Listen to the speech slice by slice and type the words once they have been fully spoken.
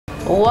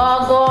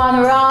What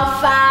going raw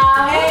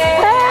fam?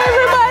 Hey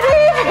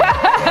everybody!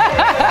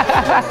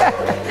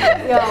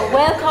 Yo,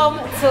 welcome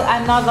to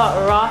another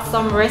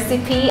rawsome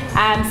recipe.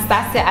 I'm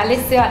Stacia,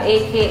 Alicia,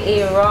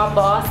 aka Raw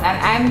Boss, and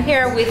I'm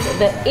here with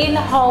the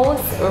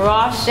in-house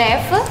raw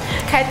chef,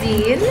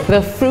 Kadeen,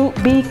 the Fruit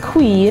Bee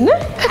Queen.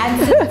 And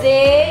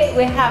today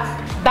we have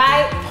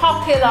by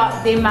popular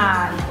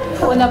demand.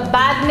 Wanna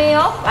bad me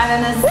up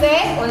and then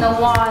say wanna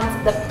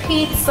want the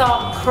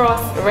pizza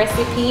crust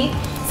recipe.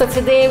 So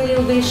today we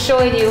will be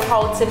showing you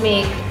how to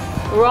make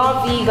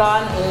raw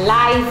vegan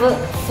live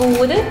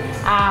food,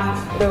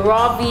 the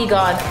raw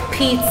vegan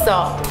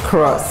pizza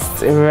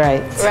crust.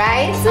 Right.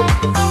 Right?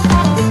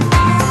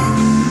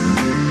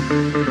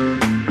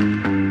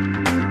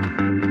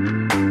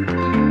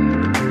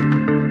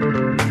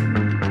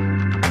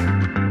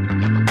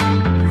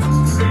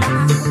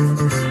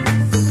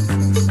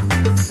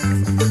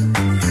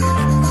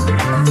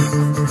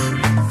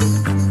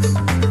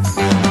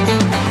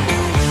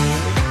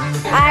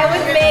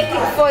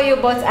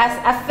 But as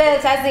I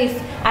felt as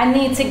if I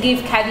need to give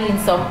Kadeen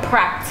some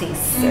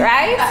practice,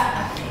 right?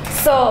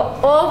 So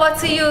over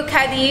to you,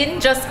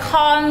 Kadeen. Just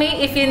call me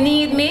if you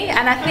need me,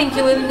 and I think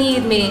you will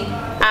need me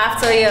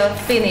after you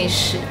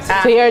finish.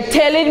 So you're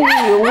telling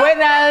me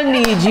when I'll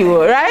need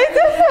you, right?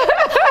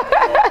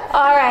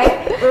 All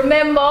right.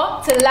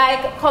 Remember to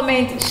like,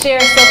 comment, share,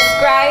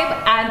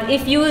 subscribe, and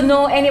if you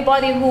know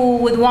anybody who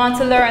would want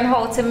to learn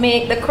how to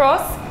make the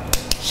crust,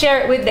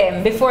 share it with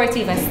them before it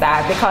even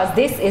starts, because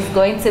this is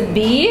going to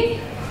be,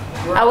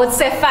 I would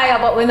say fire,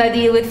 but we're not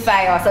deal with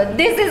fire. So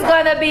this is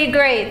going to be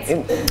great.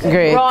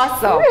 Great.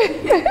 Awesome.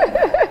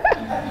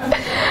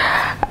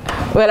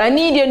 Well, I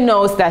need your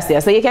nose, Stacia,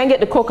 so you can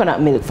get the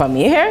coconut milk from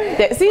me here.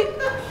 See?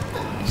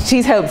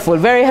 She's helpful,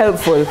 very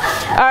helpful.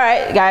 All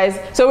right, guys.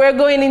 So we're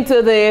going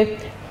into the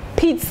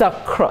pizza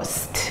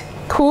crust.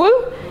 Cool?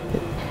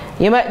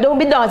 Don't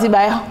be daunted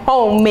by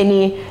how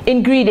many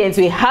ingredients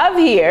we have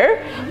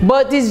here,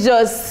 but it's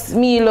just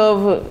me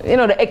love, you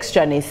know, the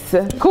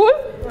extraness. Cool?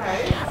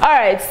 Right. All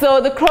right,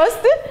 so the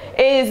crust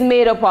is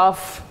made up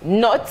of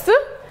nuts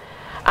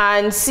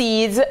and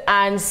seeds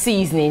and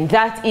seasoning.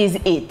 That is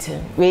it.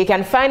 Where you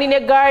can find in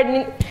your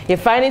garden, you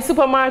find in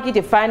supermarket,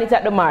 you find it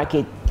at the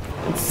market.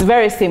 It's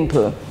very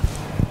simple.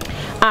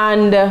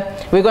 And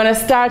we're gonna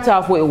start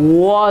off with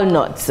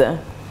walnuts.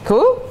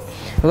 Cool?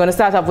 We're going to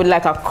start off with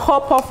like a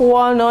cup of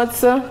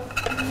walnuts.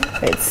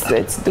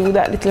 Let's do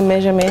that little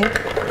measurement.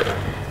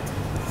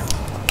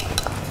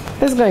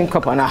 Let's go in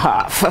cup and a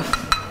half.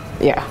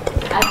 Yeah.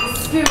 As the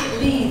spirit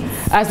leads.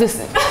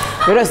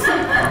 We just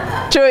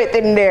throw it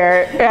in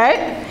there,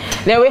 right?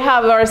 Then we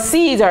have our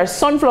seeds, our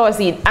sunflower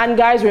seed. And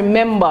guys,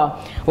 remember,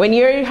 when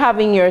you're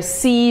having your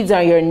seeds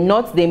or your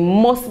nuts, they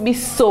must be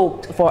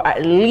soaked for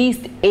at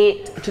least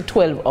 8 to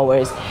 12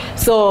 hours.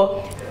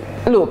 So,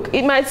 look,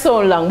 it might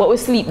sound long, but we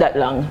sleep that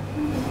long.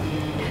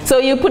 So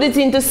you put it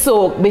into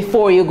soak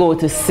before you go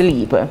to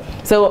sleep.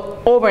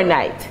 So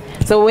overnight.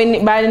 So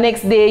by the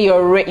next day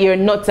your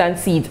nuts and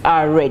seeds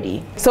are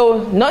ready.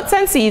 So nuts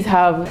and seeds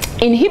have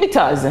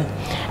inhibitors,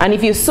 and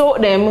if you soak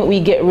them,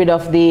 we get rid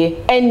of the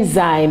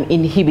enzyme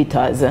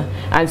inhibitors,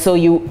 and so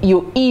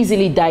you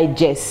easily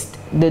digest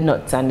the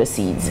nuts and the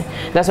seeds.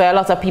 That's why a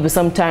lot of people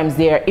sometimes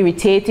they are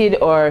irritated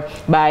or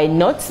by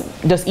nuts,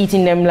 just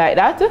eating them like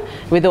that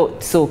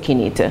without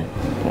soaking it.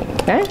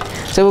 Okay,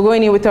 so we're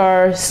going in with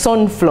our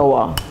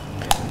sunflower.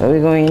 So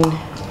we're going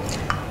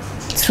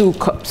 2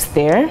 cups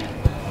there,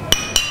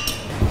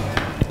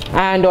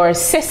 and our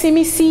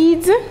sesame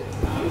seeds.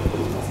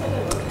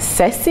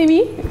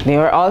 Sesame, they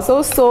are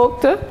also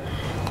soaked.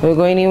 We're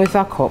going in with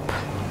a cup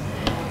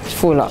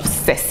full of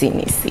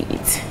sesame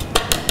seeds.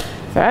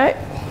 Right?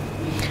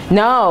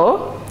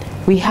 Now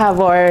we have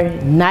our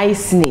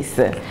niceness.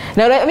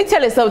 Now let me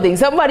tell you something.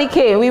 Somebody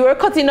came, we were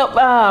cutting up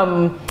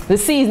the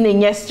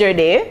seasoning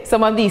yesterday,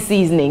 some of these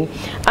seasoning,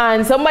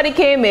 and somebody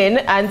came in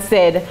and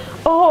said,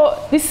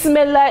 oh, this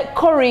smells like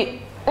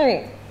curry.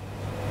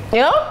 You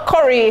know,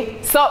 curry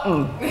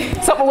something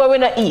where we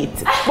not eat,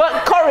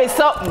 but curry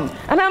something.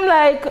 And I'm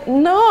like,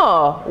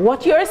 no,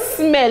 what you're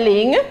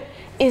smelling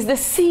is the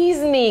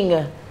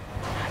seasoning.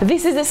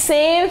 This is the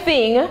same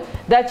thing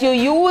that you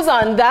use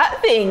on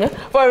that thing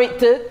for it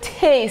to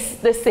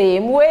taste the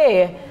same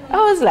way. I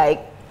was like,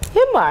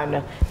 yeah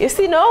man, you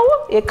see now,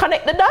 you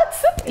connect the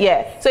dots?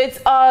 Yeah, so it's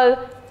all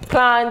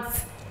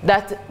plants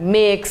that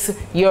makes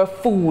your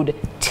food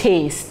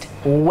taste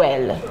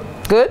well.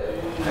 Good?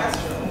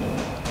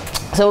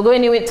 So we're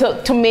going in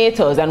with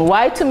tomatoes. And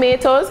why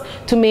tomatoes?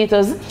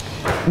 Tomatoes,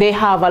 they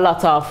have a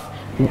lot of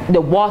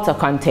the water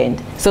content.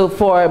 So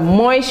for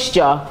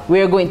moisture,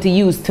 we're going to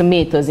use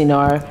tomatoes in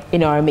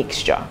our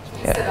mixture.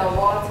 Instead of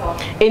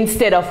water.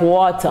 Instead of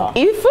water.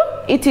 If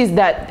it is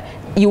that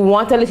you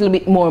want a little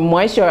bit more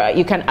moisture,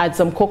 you can add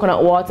some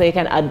coconut water, you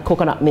can add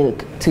coconut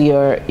milk to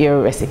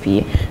your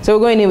recipe. So we're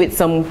going in with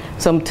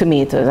some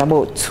tomatoes,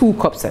 about 2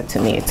 cups of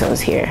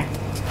tomatoes here.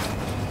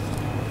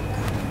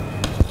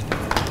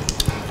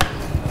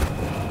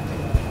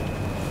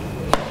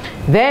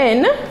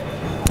 Then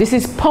this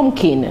is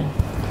pumpkin.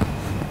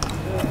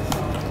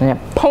 Yeah,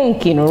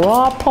 pumpkin,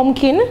 raw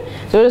pumpkin.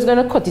 So we're just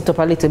going to cut it up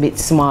a little bit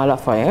smaller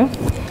for you.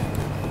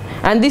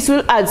 And this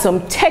will add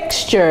some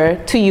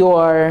texture to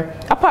your,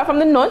 apart from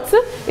the nuts,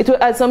 it will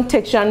add some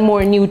texture and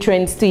more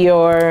nutrients to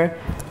your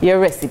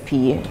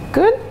recipe.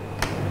 Good?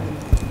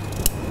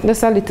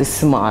 Just a little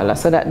smaller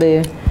so that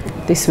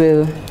this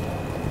will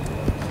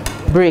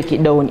break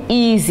it down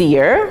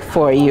easier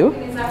for you.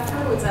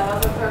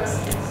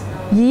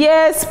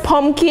 Yes,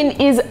 pumpkin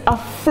is a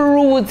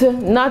fruit,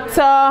 not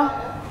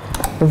a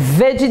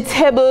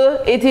vegetable.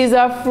 It is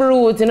a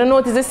fruit. You know,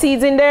 notice the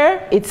seeds in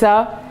there? It's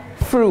a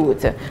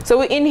fruit. So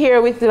we're in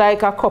here with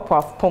like a cup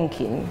of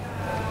pumpkin.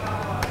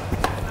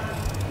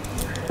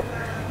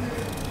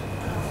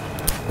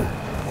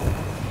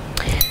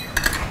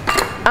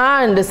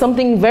 And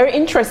something very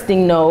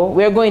interesting now,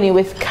 we're going in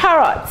with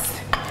carrots.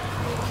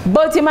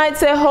 But you might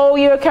say, oh,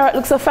 your carrot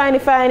looks so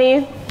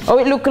finey, or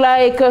it look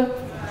like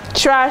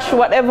trash,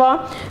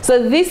 whatever.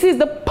 So this is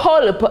the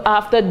pulp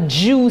after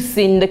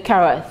juicing the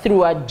carrot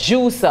through a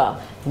juicer.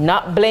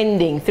 Not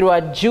blending, through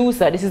a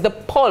juicer. This is the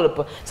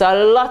pulp. So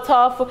a lot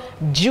of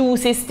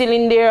juice is still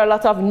in there, a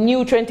lot of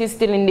nutrient is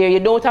still in there. You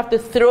don't have to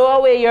throw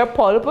away your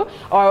pulp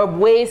or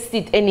waste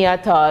it any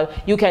at all.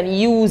 You can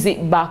use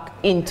it back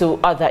into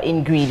other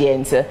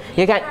ingredients.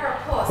 You can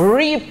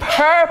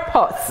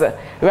repurpose,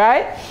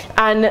 right?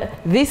 And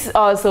this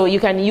also, you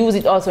can use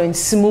it also in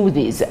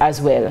smoothies as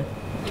well.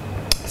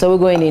 So we're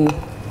going in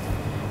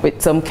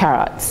with some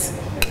carrots.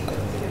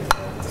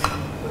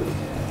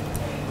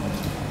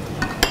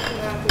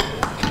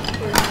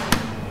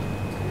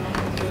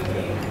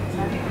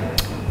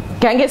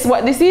 Can you guess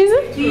what this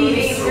is?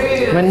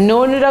 Beetroot. I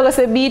know you're going to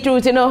say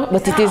beetroot, you know,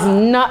 but it is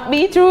not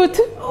beetroot.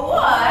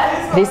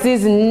 What? This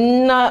is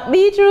not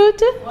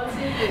beetroot. What's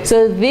it?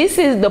 So this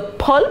is the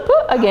pulp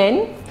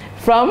again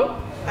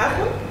from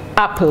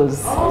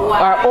apples,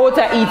 or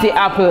Ota-Iti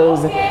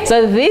apples. Okay.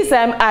 So this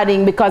I'm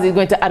adding because it's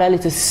going to add a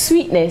little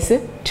sweetness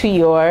to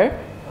your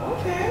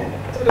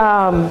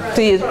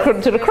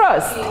to the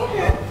crust,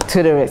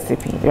 to the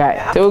recipe,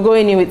 right? So we're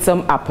going in with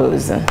some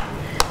apples.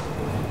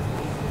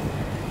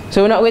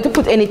 So we're not going to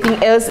put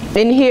anything else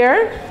in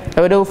here.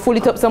 We don't fill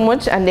it up so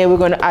much, and then we're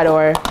going to add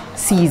our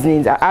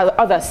seasonings,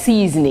 other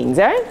seasonings,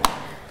 right?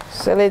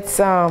 So let's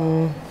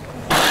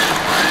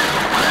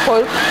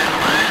pulp.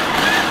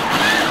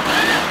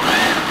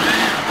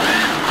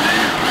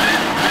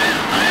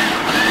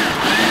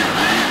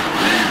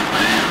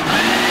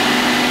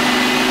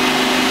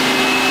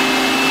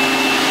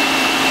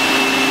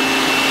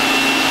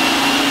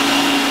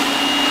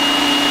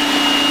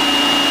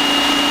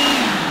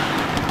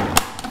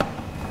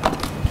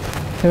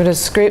 So we'll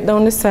just scrape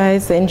down the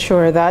sides to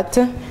ensure that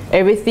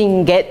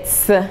everything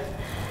gets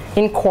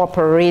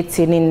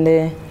incorporated in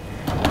the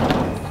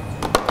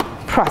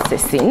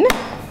processing.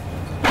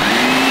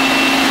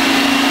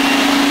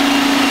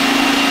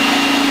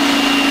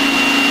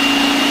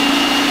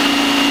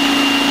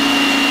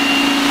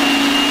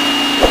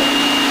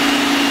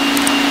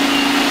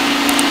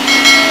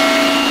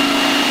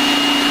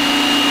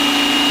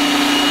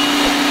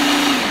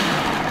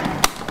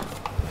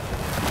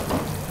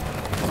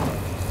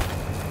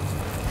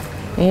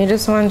 You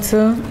just want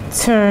to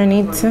turn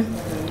it,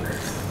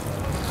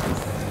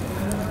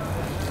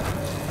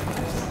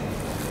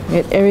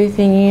 get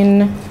everything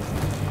in,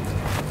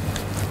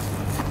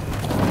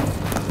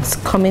 it's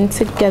coming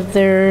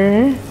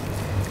together.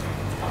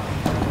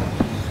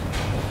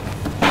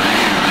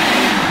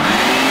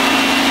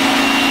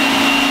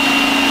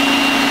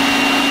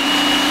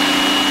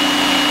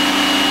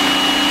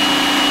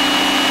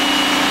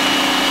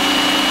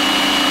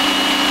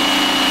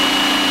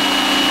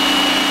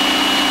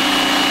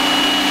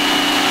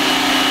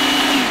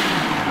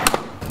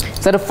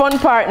 So the fun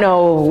part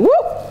now, whoop.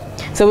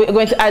 So we're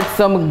going to add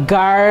some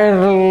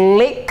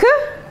garlic,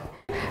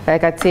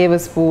 like a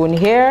tablespoon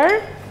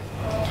here,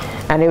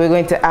 and then we're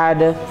going to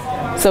add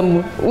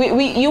some.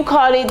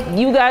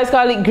 You guys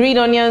call it green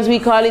onions. We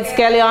call it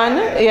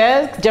scallion.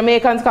 Yes,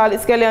 Jamaicans call it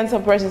scallion.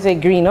 Some person say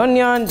green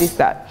onion. This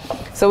that.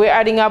 So we're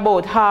adding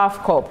about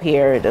half cup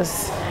here,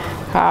 just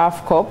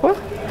half cup.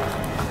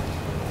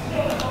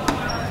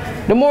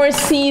 The more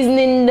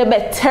seasoning, the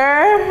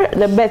better.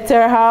 The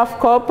better half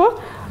cup.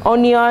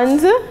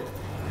 Onions.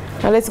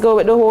 Now let's go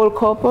with the whole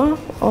cup.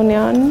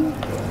 Onion.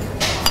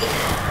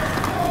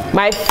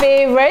 My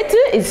favorite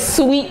is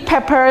sweet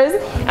peppers,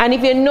 and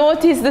if you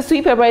notice, the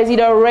sweet pepper is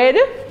either red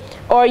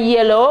or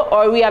yellow,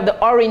 or we have the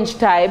orange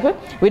type.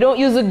 We don't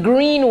use the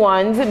green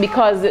ones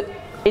because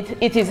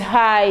it is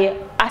high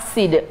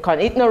acid.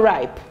 It's not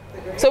ripe.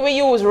 So we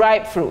use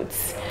ripe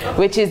fruits,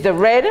 which is the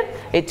red.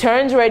 It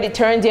turns red, it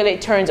turns yellow,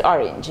 it turns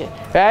orange,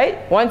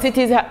 right? Once it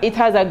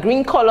has a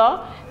green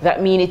color, that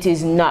means it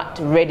is not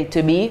ready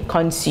to be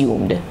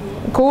consumed.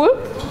 Cool?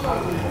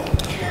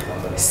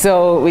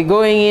 So we're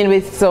going in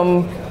with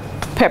some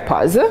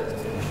peppers.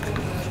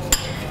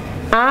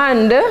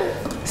 And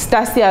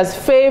Stasia's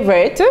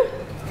favorite,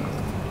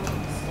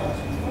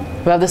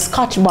 we have the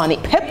Scotch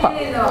bonnet pepper.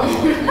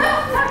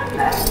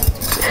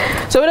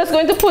 So we're just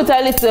going to put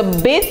a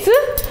little bit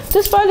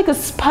just for a little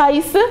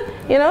spice,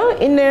 you know,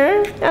 in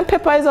there. And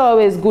pepper is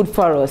always good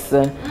for us.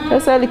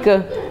 Just a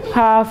little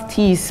half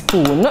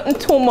teaspoon, nothing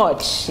too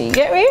much. You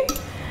get me?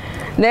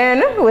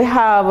 Then we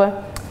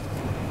have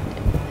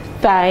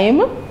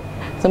thyme.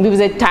 Some people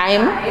say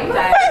thyme.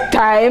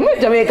 Thyme.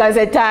 Jamaicans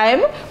say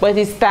thyme, but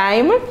it's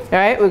thyme.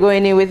 Right? We're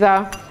going in with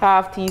a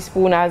half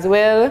teaspoon as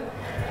well.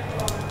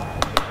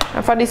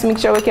 And for this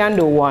mixture, we can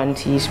do 1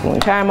 teaspoon.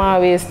 Thyme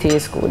always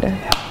tastes good.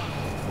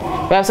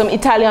 We have some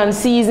Italian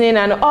seasoning,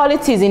 and all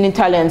it is in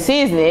Italian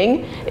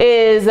seasoning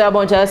is a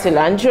bunch of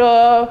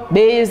cilantro,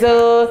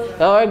 basil,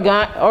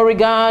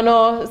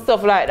 oregano,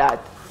 stuff like that.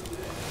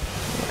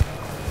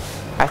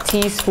 A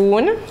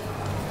teaspoon.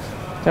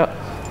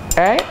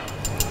 Alright?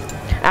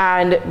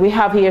 And we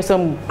have here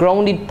some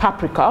grounded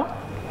paprika.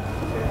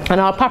 And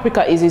our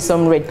paprika is with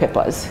some red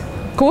peppers.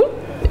 Cool?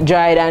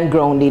 Dried and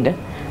grounded.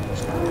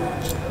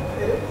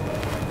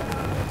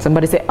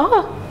 Somebody say,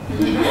 ah,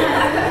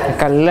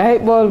 like a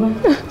light bulb.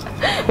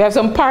 We have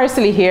some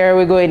parsley here.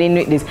 We're going in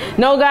with this.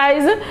 Now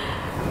guys,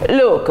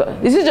 look,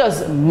 this is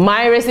just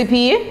my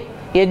recipe.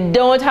 You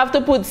don't have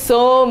to put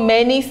so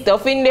many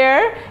stuff in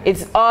there.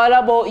 It's all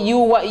about you,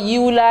 what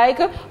you like,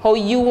 how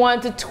you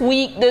want to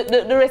tweak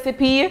the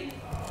recipe.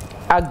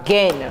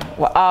 Again,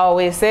 what I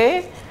always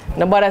say,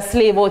 nobody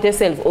slave out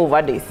yourself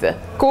over this.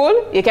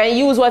 Cool? You can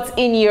use what's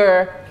in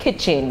your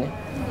kitchen.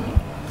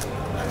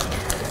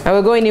 And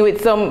we're going in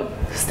with some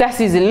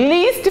Stacia's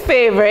least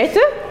favorite,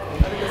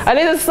 a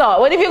little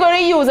salt. What if you're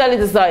going to use a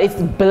little salt? It's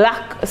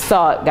black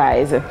salt,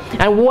 guys.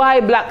 And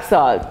why black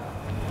salt?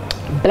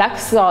 Black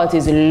salt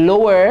is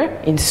lower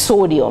in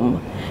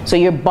sodium, so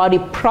your body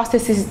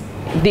processes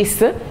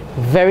this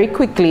very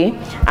quickly,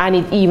 and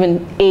it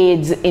even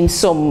aids in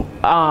some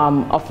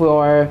of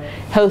your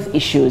health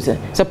issues. So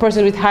a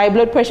person with high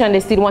blood pressure and they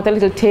still want a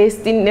little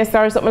tastiness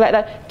or something like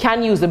that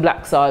can use the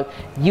black salt.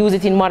 Use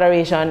it in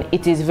moderation.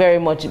 It is very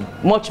much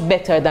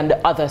better than the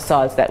other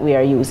salts that we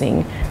are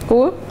using.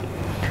 Cool?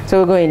 So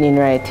we're going in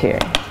right here.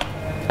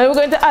 And we're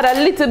going to add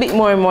a little bit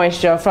more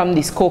moisture from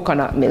this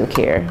coconut milk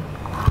here.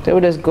 So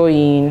we'll just go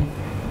in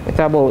with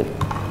about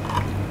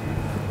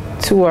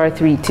 2 or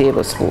 3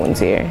 tablespoons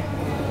here.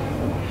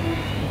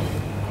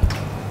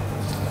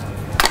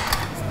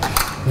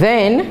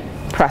 Then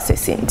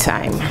processing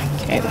time.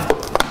 Okay.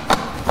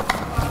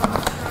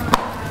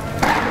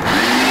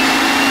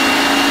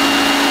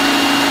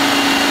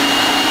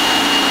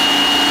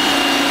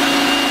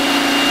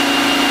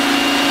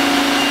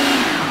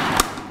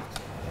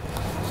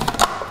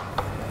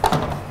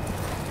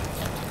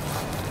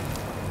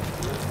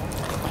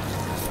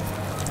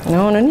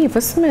 No, no need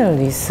to smell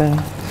this. I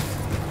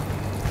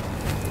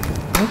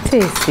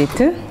taste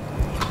it.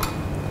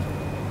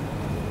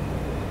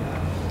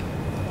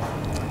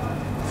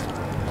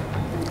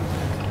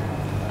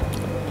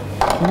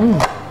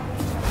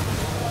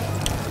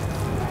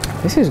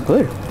 This is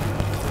good.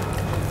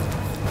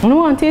 You don't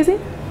want to taste it?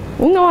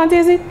 You don't want to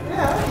taste it?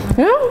 Yeah.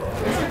 Yeah?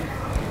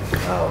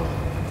 Oh.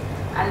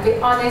 And be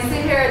honest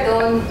here,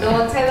 don't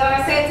tell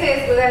her say it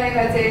tastes good and it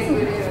doesn't taste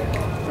good.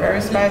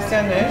 Very spicy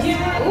and nice.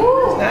 Yeah.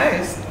 Ooh. It's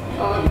nice.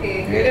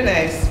 Okay. Really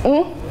nice.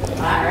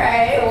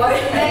 Alright, so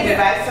what's next?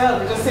 By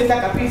itself, it just tastes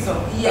like a pizza.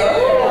 Yeah.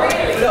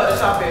 Really? Without the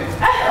shopping.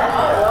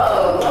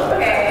 Oh,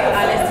 okay.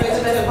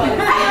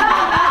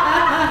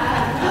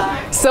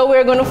 So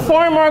we're going to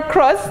form our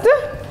crust.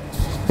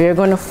 We're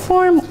going to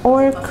form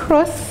our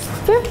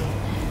crust.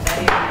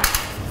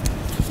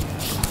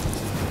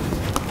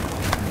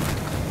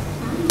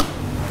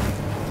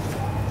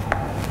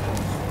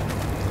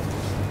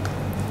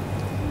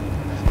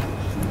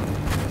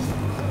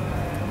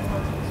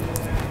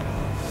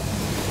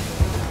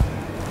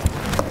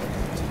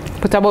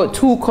 Put about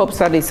 2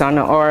 cups of this on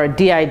our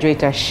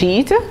dehydrator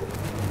sheet.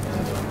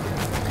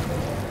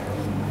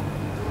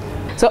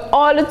 So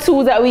all the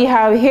tools that we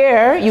have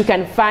here, you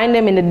can find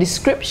them in the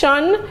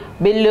description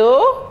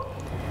below.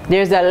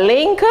 There's a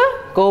link,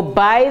 go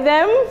buy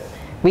them.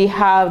 We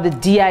have the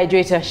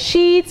dehydrator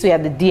sheets, we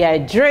have the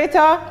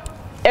dehydrator,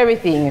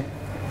 everything.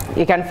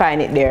 You can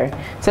find it there.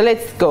 So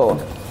let's go.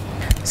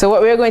 So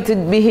what we're going to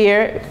be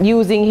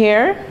using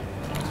here.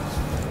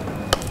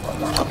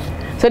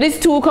 So this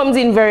tool comes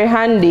in very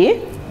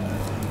handy.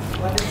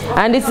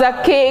 And it's a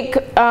cake,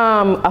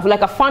 of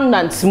like a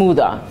fondant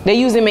smoother. They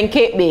use them in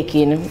cake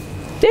baking.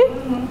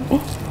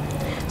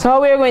 So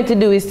what we're going to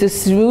do is to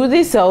smooth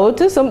this out.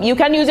 You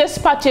can use your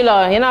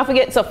spatula. You don't have to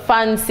get so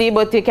fancy,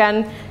 but you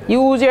can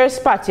use your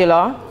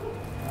spatula.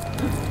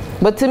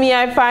 But to me,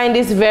 I find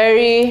this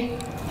very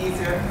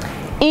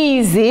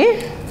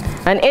easy.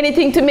 And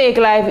anything to make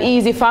life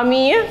easy for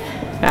me,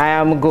 I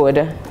am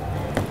good.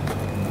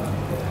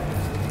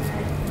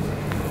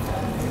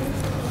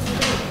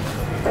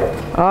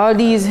 All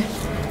these,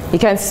 you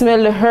can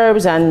smell the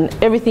herbs and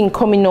everything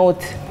coming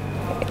out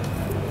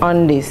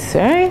on this,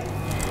 right?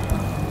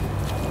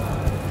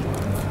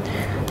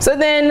 So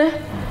then,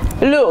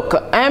 look,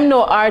 I'm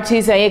no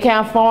artist and you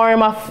can't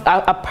form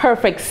a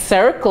perfect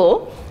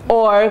circle,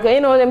 or,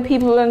 you know, them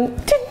people and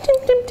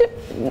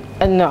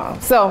no.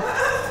 So,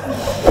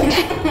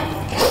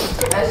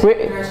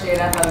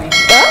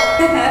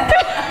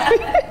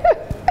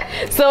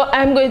 So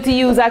I'm going to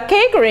use a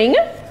cake ring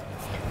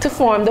to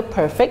form the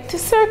perfect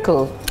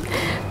circle.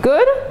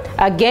 Good.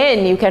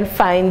 Again, you can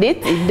find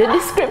it in the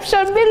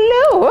description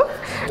below.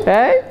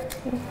 Right?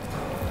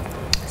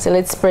 So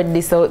let's spread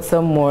this out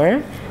some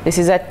more. This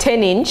is a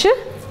 10-inch.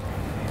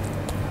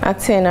 A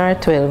 10 or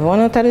 12. One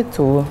out of the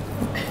two.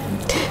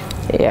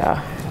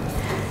 Yeah.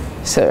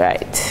 So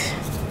right.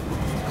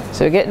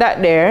 So get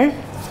that there.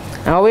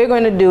 And what we're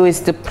going to do is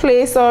to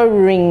place our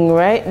ring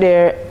right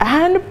there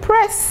and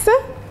press.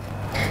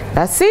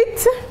 That's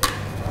it.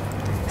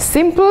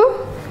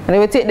 Simple. And then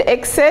we take the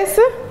excess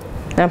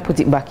and put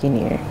it back in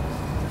here.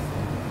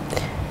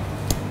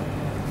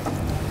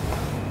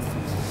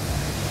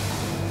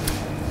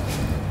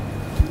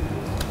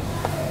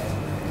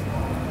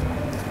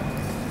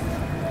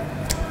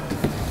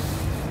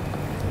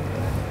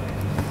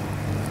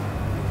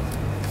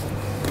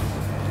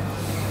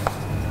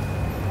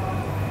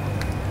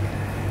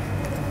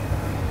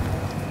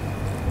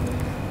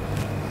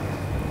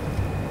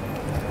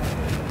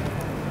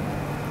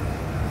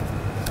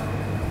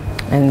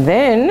 And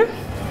then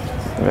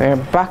we're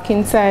back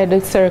inside the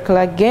circle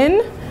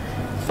again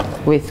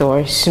with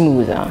our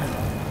smoother.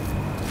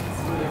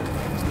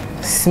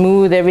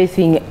 Smooth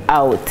everything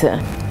out.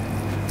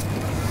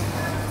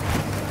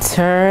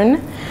 Turn.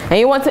 And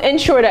you want to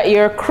ensure that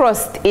your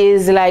crust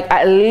is like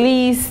at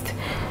least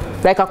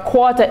like a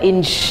 1/4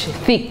 inch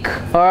thick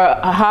or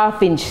a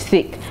 1/2 inch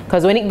thick,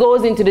 because when it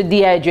goes into the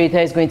dehydrator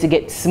it's going to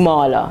get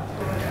smaller.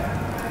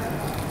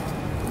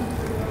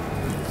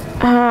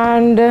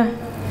 And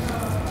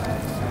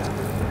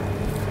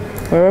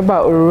we're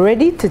about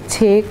ready to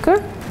take,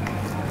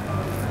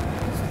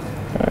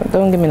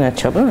 don't give me no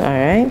trouble, all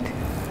right,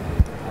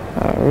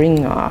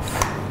 ring off.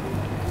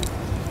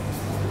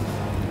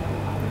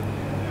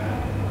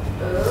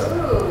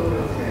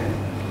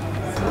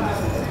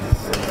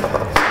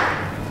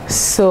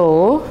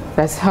 So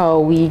that's how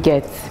we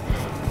get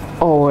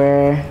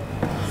our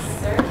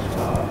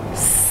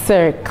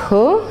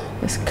circle.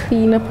 Let's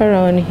clean up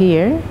around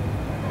here.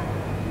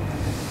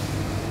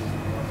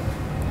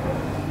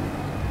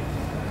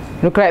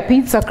 Look like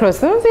pizza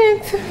crust, don't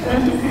it?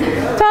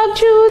 Talk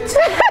truth.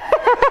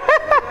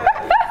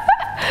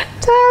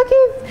 Talk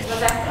it. It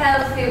was a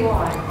healthy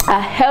one. A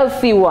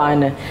healthy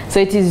one. So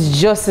it is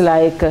just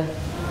like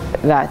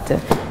that.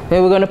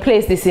 Then we're going to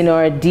place this in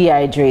our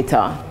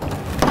dehydrator.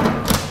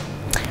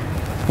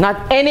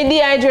 Not any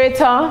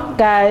dehydrator,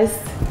 guys.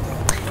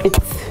 It's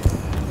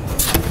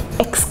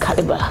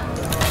Excalibur.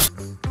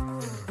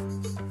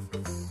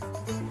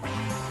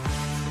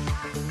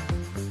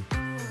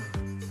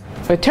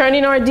 We're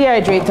turning our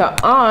dehydrator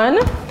on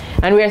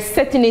and we're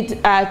setting it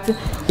at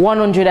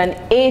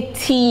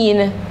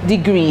 118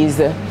 degrees.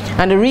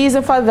 And the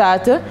reason for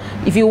that,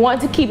 if you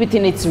want to keep it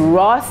in its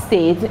raw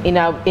state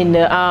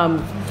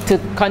to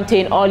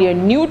contain all your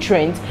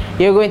nutrients,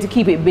 you're going to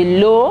keep it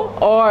below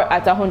or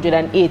at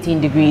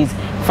 118 degrees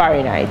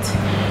Fahrenheit.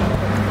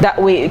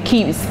 That way it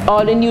keeps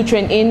all the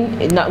nutrient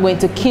in, it's not going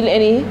to kill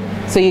any,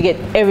 so you get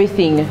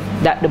everything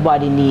that the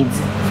body needs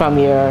from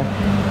your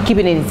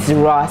keeping it in its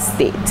raw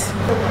state.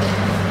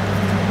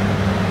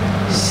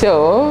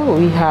 So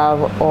we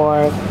have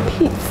our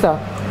pizza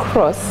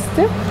crust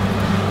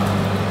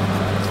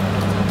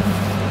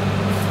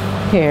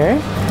here.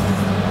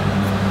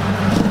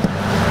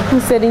 Who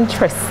said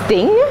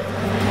interesting?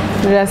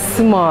 The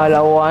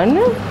smaller one.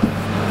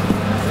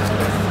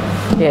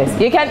 Yes,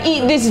 you can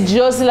eat this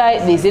just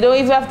like this. You don't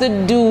even have to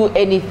do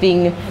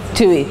anything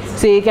to it.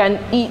 So you can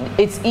eat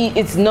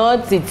its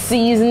nuts, its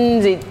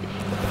seasons,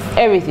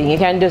 everything. You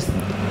can just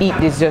eat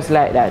this just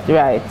like that,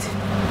 right?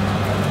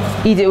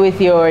 Eat it with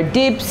your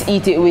dips,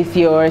 eat it with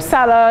your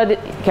salad.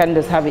 You can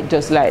just have it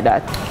just like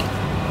that.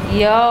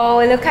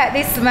 Yo, look at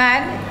this,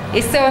 man.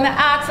 He's still gonna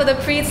ask for the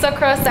pizza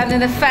crust and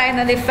then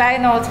finally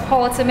find out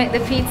how to make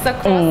the pizza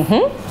crust.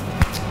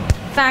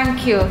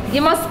 Thank you.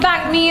 You must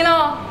thank me, you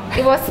know.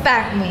 You must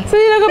thank me. So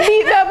you're gonna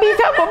beat up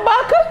my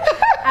back?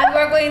 And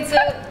we're going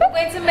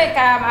to make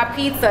a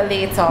pizza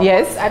later.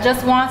 Yes. I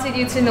just wanted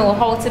you to know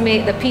how to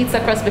make the pizza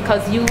crust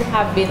because you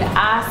have been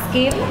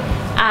asking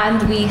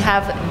and we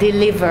have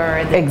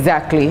delivered.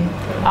 Exactly.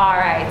 All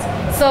right.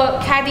 So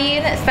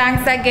Kadeen,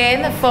 thanks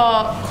again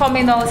for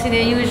coming out in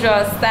the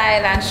usual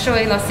style and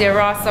showing us your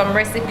awesome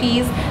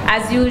recipes.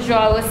 As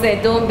usual, we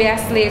say don't be a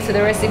slave to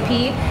the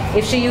recipe.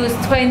 If she used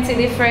 20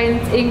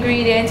 different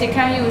ingredients, you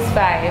can use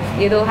 5.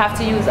 You don't have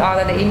to use all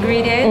of the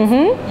ingredients.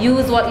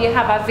 Use what you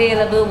have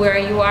available where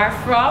you are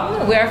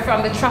from. We're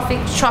from the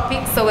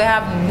tropics, so we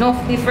have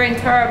enough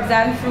different herbs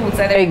and fruits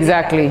and everything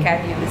that we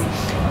can use.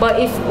 But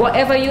if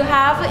whatever you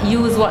have,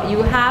 use what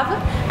you have.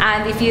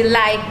 And if you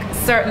like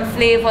certain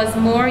flavors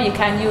more, you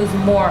can use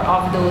more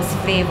of those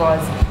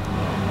flavors.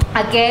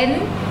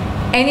 Again,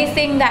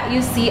 anything that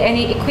you see,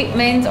 any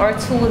equipment or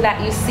tool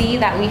that you see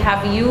that we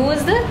have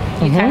used,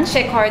 you can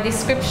check our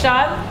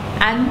description.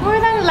 And more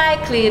than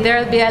likely,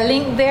 there will be a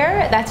link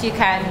there that you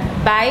can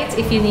buy it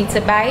if you need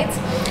to buy it.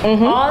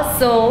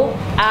 Also,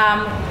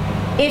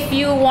 if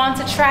you want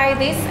to try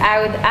this,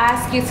 I would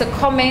ask you to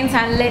comment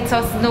and let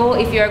us know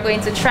if you're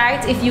going to try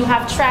it. If you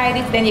have tried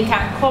it, then you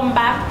can come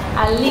back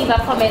and leave a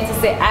comment to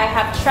say I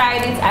have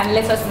tried it, and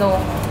let us know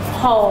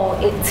how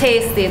it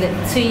tasted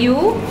to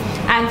you.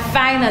 And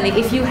finally,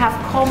 if you have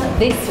come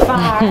this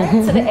far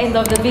to the end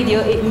of the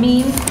video, it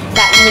means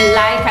that you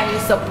like and you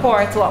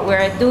support what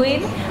we're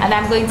doing, and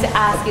I'm going to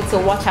ask you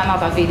to watch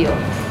another video.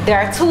 There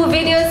are 2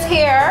 videos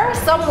here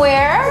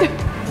somewhere.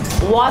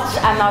 Watch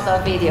another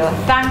video.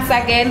 Thanks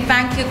again.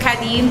 Thank you,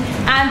 Kadeen.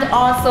 And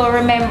also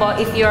remember,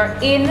 if you're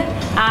in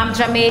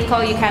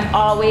Jamaica, you can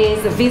always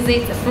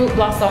visit Fruit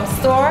Blossom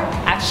store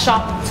at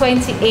shop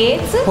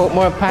 28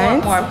 Portmore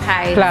Pines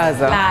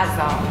Plaza.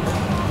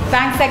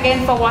 Thanks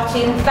again for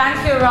watching.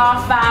 Thank you,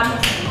 Raw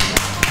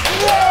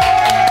fam.